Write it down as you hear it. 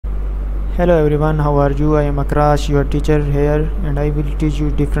Hello everyone, how are you? I am Akrash, your teacher here, and I will teach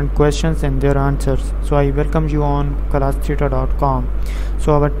you different questions and their answers. So I welcome you on classtheta.com.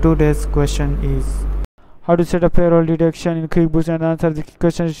 So our today's question is how to set up payroll deduction in QuickBooks, and answer the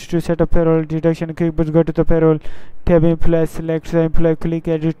question is to set up payroll deduction in QuickBooks. Go to the payroll tab, employee, select the employee, click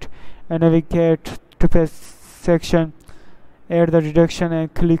edit and navigate to pay section, add the deduction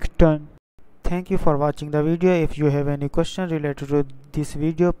and click done. Thank you for watching the video. If you have any question related to this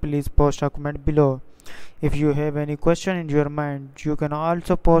video, please post a comment below. If you have any question in your mind, you can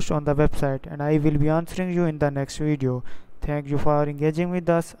also post on the website and I will be answering you in the next video. Thank you for engaging with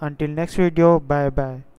us. Until next video, bye bye.